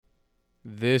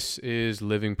This is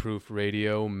Living Proof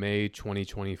Radio, May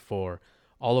 2024.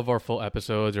 All of our full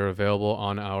episodes are available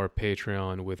on our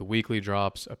Patreon with weekly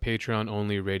drops, a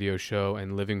Patreon-only radio show,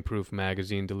 and Living Proof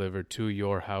magazine delivered to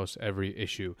your house every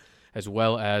issue, as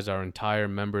well as our entire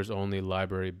members-only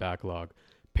library backlog.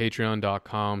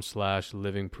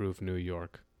 Patreon.com/livingproofnewyork.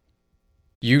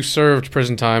 You served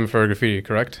prison time for graffiti,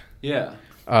 correct? Yeah.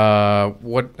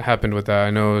 What happened with that? I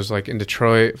know it was like in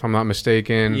Detroit, if I'm not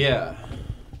mistaken. Yeah.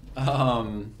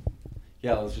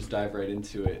 Yeah, let's just dive right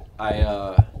into it.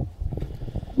 I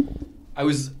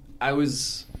was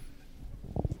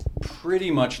pretty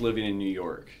much living in New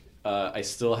York. I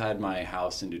still had my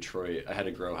house in Detroit. I had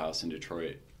a grow house in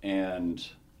Detroit, and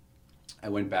I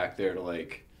went back there to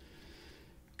like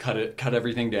cut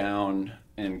everything down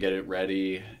and get it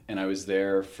ready. And I was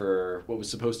there for what was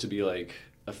supposed to be like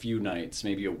a few nights,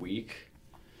 maybe a week.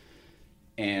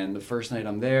 And the first night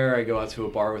I'm there, I go out to a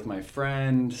bar with my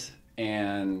friend,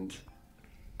 and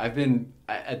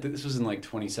this was in like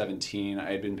 2017.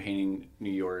 I had been painting New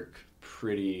York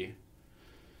pretty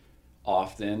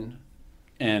often.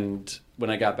 And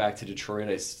when I got back to Detroit,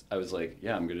 I was like,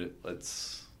 yeah,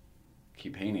 let's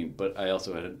keep painting. But I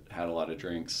also had a lot of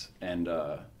drinks. And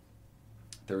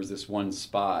there was this one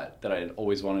spot that I had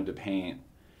always wanted to paint.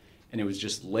 And it was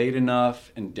just late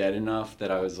enough and dead enough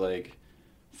that I was like,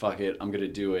 fuck it, I'm going to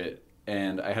do it.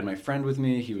 And I had my friend with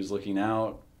me. He was looking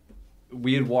out.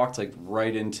 We had walked like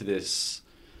right into this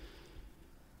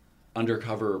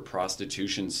undercover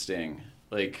prostitution sting.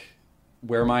 Like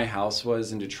where my house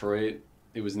was in Detroit,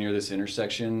 it was near this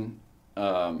intersection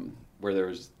where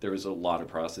there was a lot of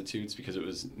prostitutes because it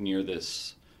was near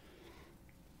this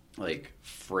like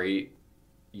freight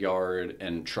yard,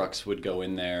 and trucks would go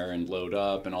in there and load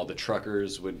up, and all the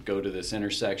truckers would go to this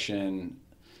intersection.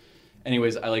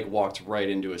 Anyways, I like walked right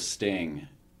into a sting,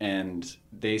 and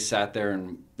they sat there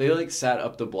and they like sat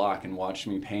up the block and watched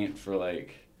me paint for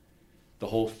like the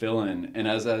whole fill-in. And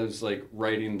as I was like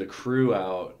writing the crew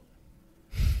out,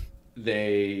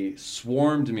 they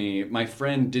swarmed me. My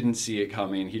friend didn't see it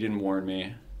coming. He didn't warn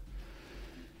me.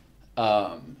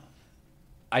 I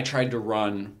tried to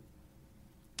run,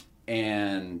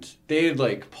 and they had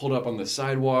like pulled up on the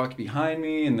sidewalk behind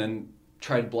me and then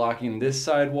tried blocking this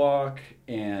sidewalk,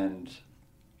 and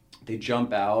they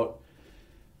jump out,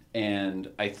 and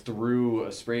I threw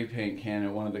a spray paint can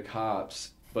at one of the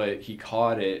cops, but he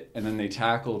caught it, and then they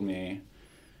tackled me.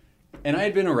 And I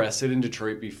had been arrested in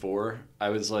Detroit before. I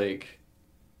was like,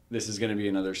 this is going to be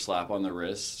another slap on the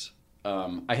wrist.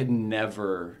 I had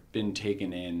never been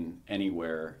taken in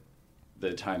anywhere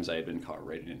the times I had been caught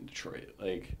writing in Detroit.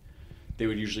 Like, they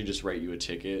would usually just write you a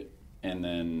ticket, and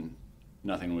then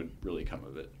nothing would really come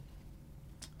of it.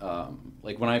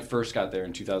 Like when I first got there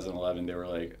in 2011, they were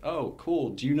like, oh, cool.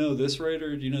 Do you know this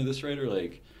writer? Do you know this writer?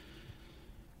 Like,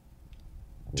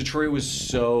 Detroit was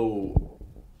so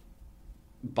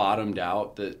bottomed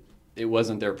out that it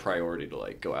wasn't their priority to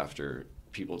like go after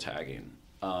people tagging.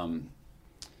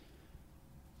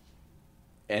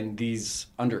 And these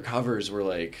undercovers were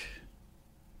like,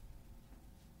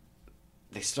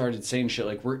 they started saying shit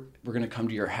like, we're going to come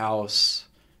to your house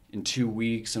in 2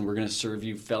 weeks, and we're going to serve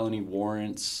you felony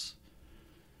warrants.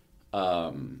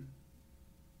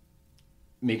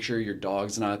 Make sure your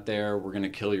dog's not there. We're going to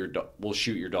kill your dog. We'll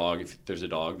shoot your dog if there's a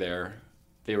dog there.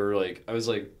 They were like, I was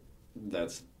like,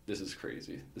 this is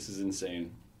crazy. This is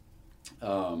insane.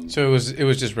 So it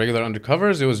was just regular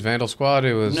undercovers? It was Vandal Squad? No,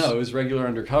 it was regular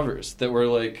undercovers that were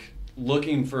like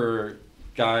looking for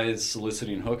guys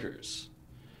soliciting hookers.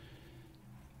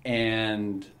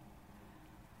 And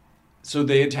so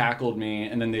they had tackled me,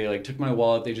 and then they like took my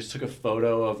wallet. They just took a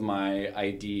photo of my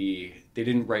ID. They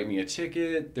didn't write me a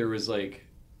ticket. There was like,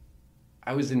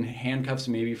 I was in handcuffs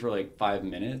maybe for like 5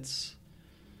 minutes.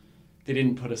 They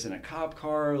didn't put us in a cop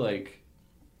car, like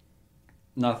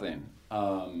nothing.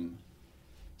 So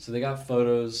they got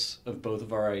photos of both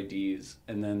of our IDs,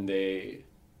 and then they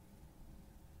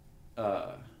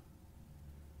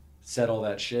said all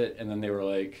that shit, and then they were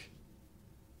like,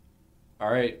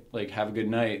 all right, like, have a good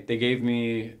night. They gave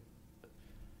me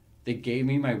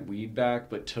my weed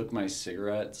back, but took my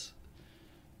cigarettes.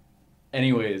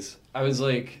 Anyways, I was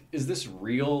like, is this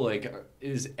real? Like,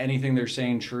 is anything they're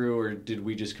saying true, or did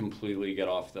we just completely get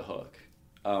off the hook?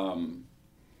 And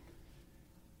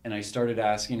I started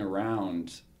asking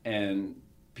around, and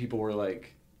people were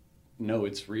like, no,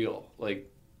 it's real. Like,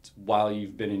 while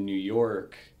you've been in New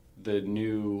York, the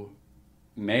new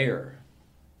mayor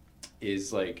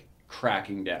is like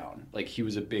cracking down. Like, he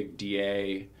was a big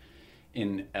DA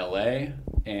in LA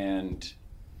and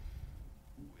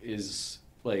is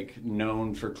like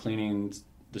known for cleaning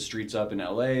the streets up in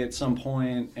LA at some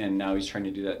point, and now he's trying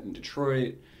to do that in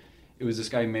Detroit. It was this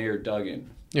guy, Mayor Duggan.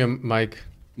 Yeah, Mike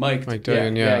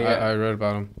Duggan. Yeah. I read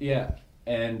about him. Yeah,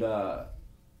 and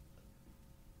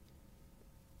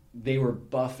they were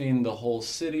buffing the whole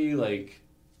city. Like,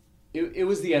 it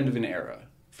was the end of an era,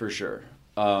 for sure.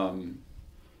 But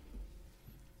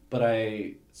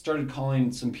I started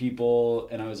calling some people,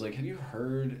 and I was like, have you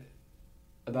heard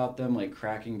about them, like,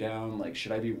 cracking down? Like,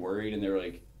 should I be worried? And they were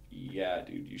like, yeah,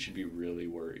 dude, you should be really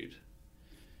worried.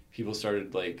 People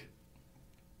started, like,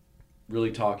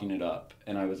 really talking it up.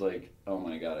 And I was like, oh,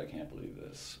 my God, I can't believe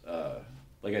this.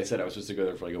 Like I said, I was supposed to go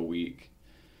there for, like, a week.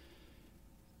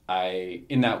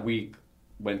 In that week,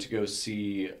 went to go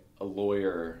see a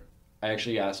lawyer. I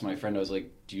actually asked my friend, I was like,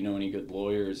 do you know any good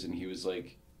lawyers? And he was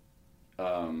like,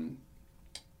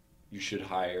 you should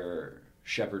hire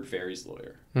Shepard Fairey's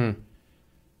lawyer.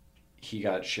 He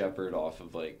got Shepard off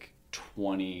of like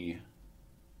 20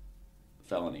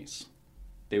 felonies.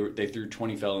 They threw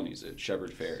 20 felonies at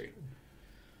Shepard Fairey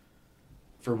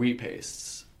for wheat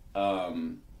pastes,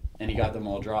 and he got them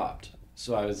all dropped.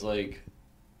 So I was like,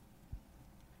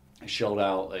 I shelled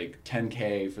out like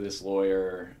 $10K for this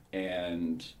lawyer,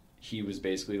 and he was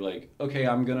basically like, okay,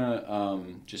 I'm gonna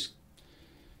just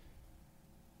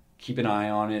keep an eye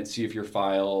on it, see if your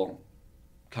file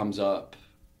comes up.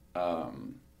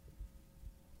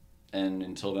 And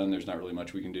until then, there's not really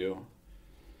much we can do.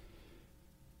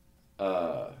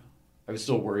 I was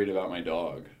still worried about my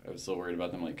dog. I was still worried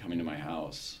about them like coming to my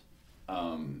house.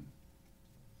 I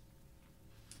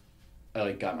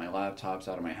like got my laptops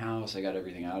out of my house. I got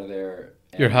everything out of there.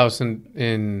 Your house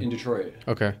in Detroit.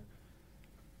 Okay.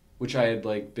 Which I had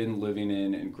like been living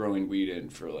in and growing weed in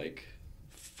for like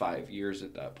 5 years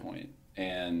at that point.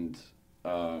 And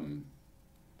I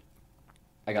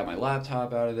got my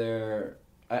laptop out of there.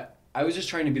 I was just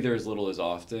trying to be there as little as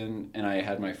often, and I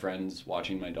had my friends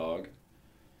watching my dog.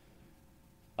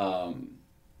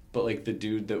 But like the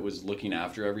dude that was looking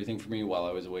after everything for me while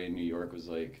I was away in New York was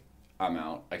like, I'm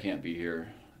out. I can't be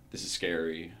here. This is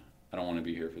scary. I don't want to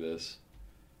be here for this.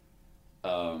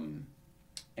 And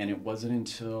it wasn't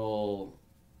until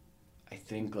I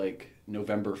think like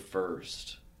November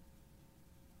 1st,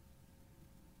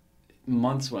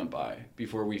 months went by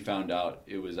before we found out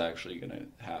it was actually going to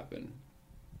happen.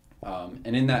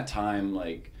 And in that time,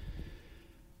 like,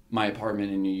 my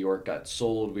apartment in New York got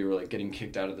sold. We were like getting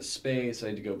kicked out of the space. I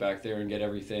had to go back there and get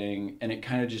everything. And it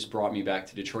kind of just brought me back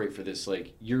to Detroit for this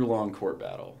like year-long court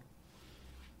battle.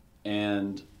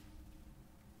 And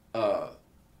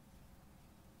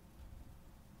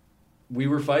we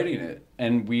were fighting it.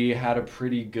 And we had a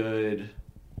pretty good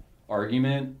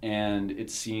argument. And it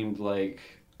seemed like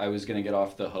I was going to get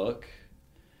off the hook.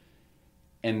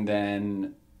 And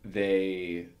then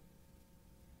they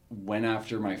went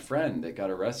after my friend that got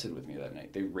arrested with me that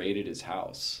night. They raided his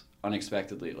house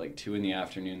unexpectedly at like 2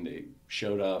 p.m. They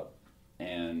showed up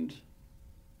and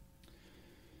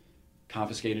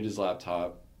confiscated his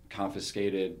laptop,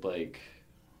 confiscated like,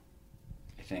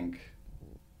 I think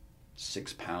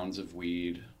 6 pounds of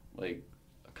weed, like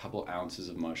a couple ounces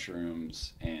of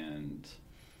mushrooms, and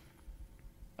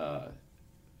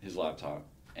his laptop,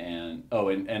 and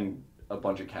and a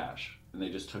bunch of cash. And they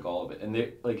just took all of it. And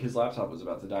they like his laptop was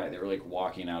about to die. They were like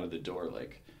walking out of the door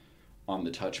like on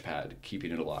the touchpad,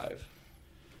 keeping it alive.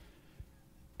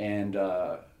 And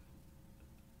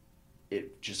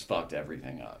it just fucked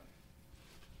everything up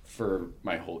for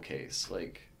my whole case.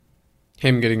 Like,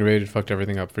 him getting raided fucked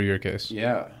everything up for your case.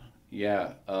 Yeah.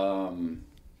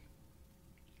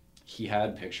 He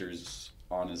had pictures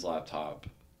on his laptop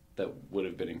that would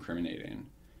have been incriminating.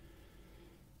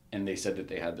 And they said that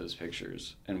they had those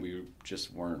pictures, and we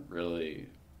just weren't really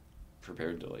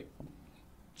prepared to like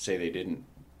say they didn't.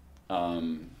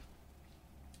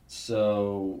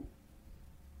 So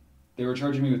they were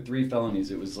charging me with 3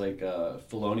 felonies. It was like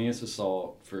felonious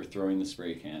assault for throwing the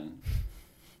spray can,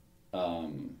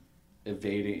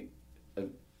 evading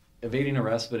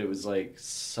arrest, but it was like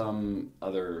some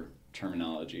other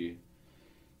terminology,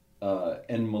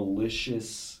 and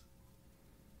malicious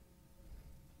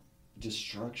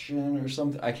destruction or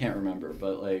something. I can't remember,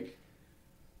 but like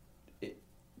the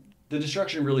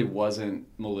destruction really wasn't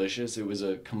malicious. It was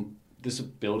this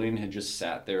building had just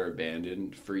sat there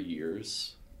abandoned for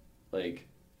years. Like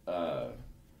there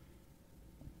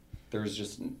was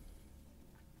just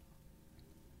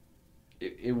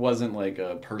it wasn't like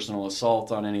a personal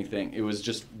assault on anything. It was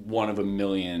just one of a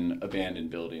million abandoned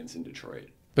buildings in Detroit.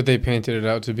 But they painted it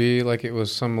out to be like it was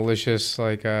some malicious,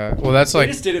 like, well, that's like...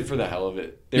 They just did it for the hell of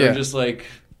it. They were just like,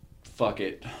 fuck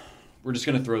it. we're just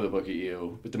going to throw the book at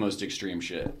you with the most extreme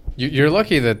shit. You're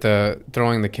lucky that the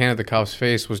throwing the can at the cop's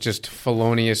face was just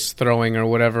felonious throwing or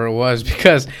whatever it was,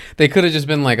 because they could have just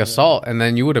been like assault, and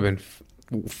then you would have been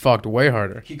fucked way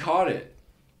harder. He caught it.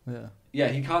 Yeah. Yeah,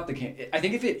 he caught the can. I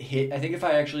think if it hit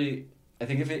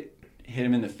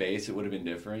him in the face, it would have been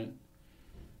different.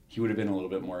 He would have been a little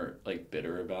bit more like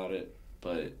bitter about it,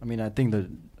 but I mean, I think the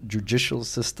judicial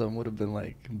system would have been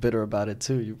like bitter about it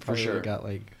too. You probably sure. got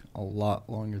like a lot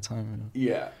longer time.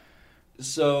 Yeah.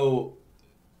 So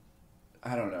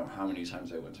I don't know how many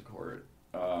times I went to court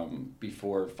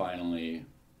before finally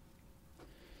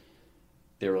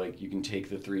they were like, you can take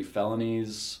the 3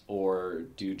 felonies or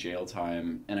do jail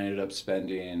time. And I ended up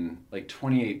spending like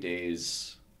 28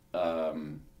 days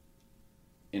in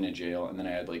a jail. And then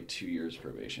I had like 2 years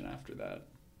probation after that.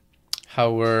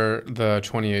 How were the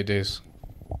 28 days?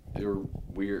 They were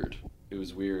weird. It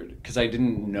was weird because I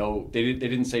didn't know. They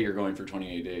didn't say you're going for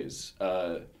 28 days.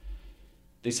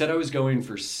 They said I was going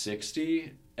for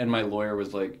 60, and my lawyer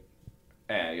was like,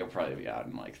 you'll probably be out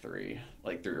in like 3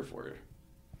 or 4.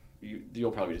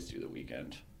 You'll probably just do the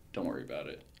weekend. Don't worry about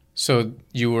it. So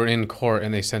you were in court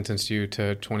and they sentenced you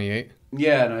to 28?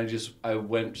 Yeah, and I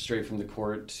went straight from the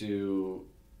court to...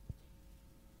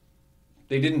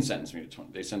 They didn't sentence me to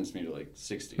 20. They sentenced me to like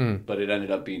 60, but it ended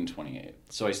up being 28.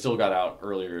 So I still got out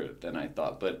earlier than I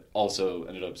thought, but also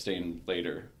ended up staying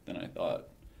later than I thought,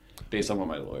 based on what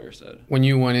my lawyer said. When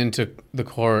you went into the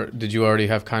court, did you already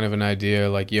have kind of an idea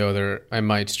like, I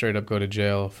might straight up go to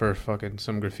jail for fucking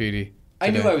some graffiti? I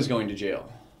knew I was going to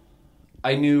jail.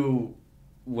 I knew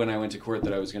when I went to court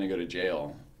that I was going to go to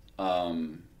jail.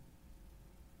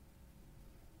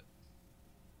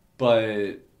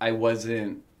 But I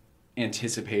wasn't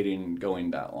anticipating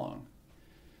going that long.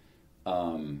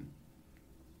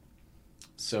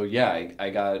 So yeah, I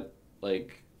got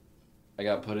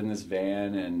put in this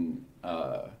van and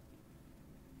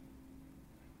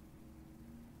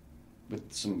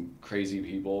with some crazy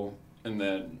people, and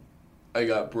then I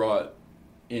got brought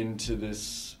into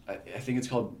this, I think it's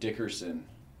called Dickerson.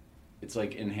 It's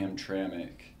like in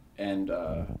Hamtramck, and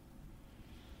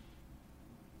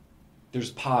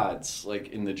there's pods like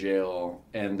in the jail,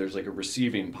 and there's like a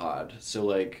receiving pod. So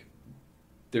like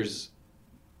it's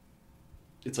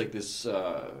like this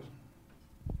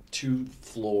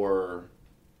 2-floor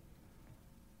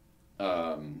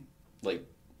like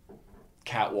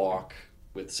catwalk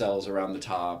with cells around the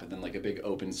top, and then like a big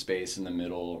open space in the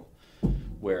middle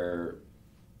where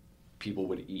people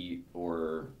would eat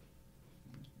or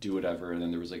do whatever, and then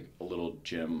there was like a little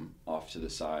gym off to the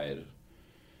side.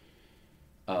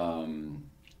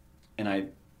 And I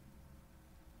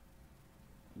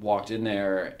walked in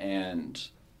there, and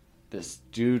this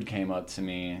dude came up to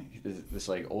me, this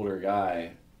like older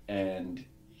guy, and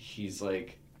he's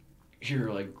like, "Here,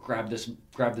 like grab this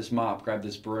mop, grab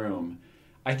this broom."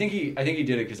 I think he did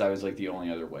it because I was like the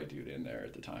only other white dude in there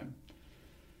at the time.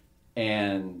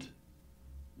 And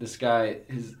this guy,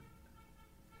 his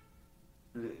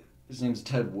name's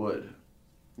Ted Wood.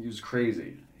 He was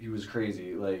crazy.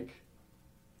 Like,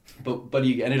 but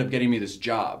he ended up getting me this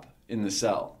job in the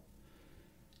cell.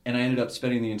 And I ended up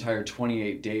spending the entire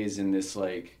 28 days in this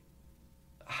like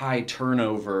high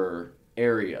turnover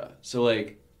area. So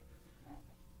like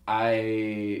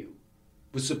I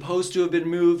was supposed to have been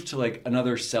moved to like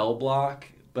another cell block,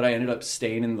 but I ended up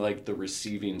staying in like the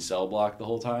receiving cell block the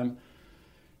whole time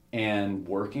and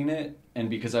working it. And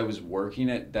because I was working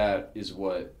it,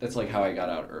 that's like how I got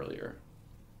out earlier.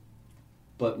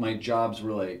 But my jobs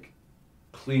were like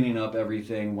cleaning up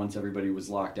everything once everybody was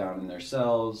locked down in their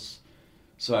cells.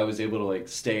 So I was able to like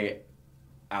stay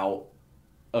out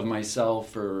of my cell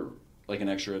for like an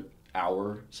extra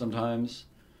hour sometimes.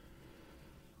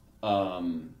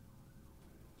 And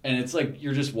it's like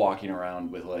you're just walking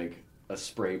around with like a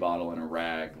spray bottle and a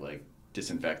rag, like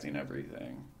disinfecting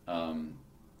everything.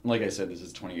 Like I said, this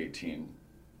is 2018.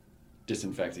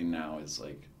 Disinfecting now is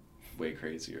like way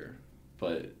crazier.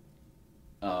 But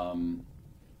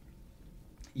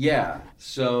yeah,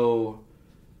 so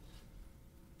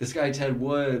this guy Ted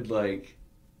Wood, like,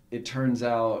 it turns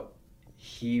out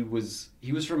he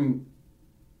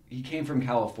came from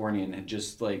California and had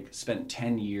just like spent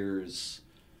 10 years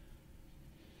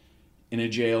in a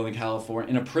jail in California,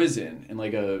 in a prison, in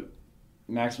like a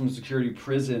maximum security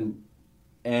prison,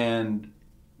 and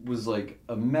was like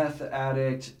a meth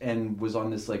addict and was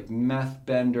on this like meth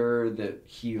bender that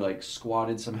he like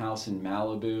squatted some house in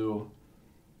Malibu,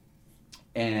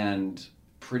 and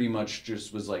pretty much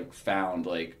just was like found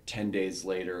like 10 days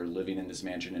later living in this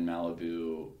mansion in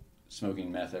Malibu, smoking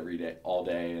meth every day, all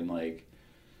day. And like,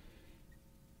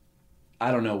 I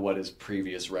don't know what his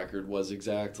previous record was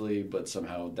exactly, but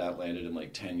somehow that landed him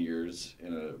like 10 years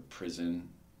in a prison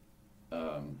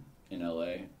in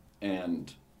LA.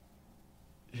 And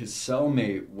his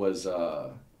cellmate was, I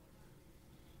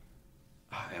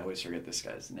always forget this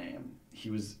guy's name. He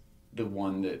was the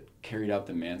one that carried out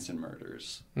the Manson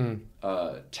murders.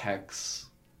 Tex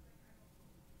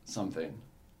something.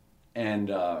 And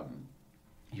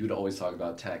he would always talk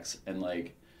about Tex and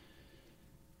like,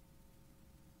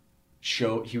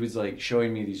 he was like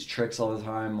showing me these tricks all the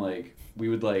time. Like we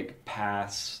would like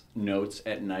pass notes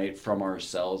at night from our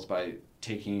cells by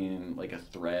taking like a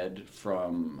thread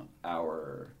from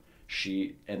our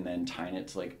sheet and then tying it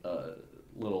to like a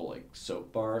little like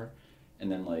soap bar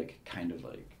and then like kind of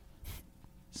like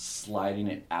sliding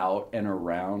it out and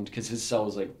around because his cell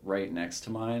was like right next to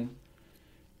mine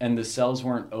and the cells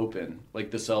weren't open.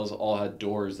 Like the cells all had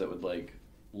doors that would like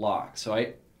lock.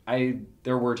 So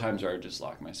there were times where I would just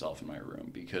lock myself in my room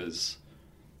because,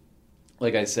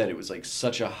 like I said, it was like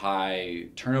such a high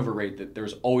turnover rate that there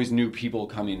was always new people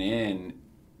coming in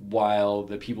while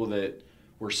the people that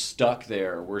were stuck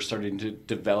there were starting to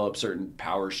develop certain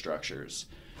power structures.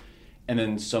 And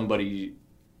then somebody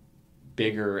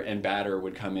bigger and badder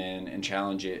would come in and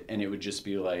challenge it, and it would just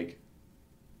be like,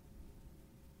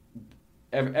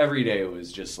 every day it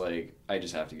was just like, I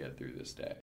just have to get through this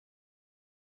day.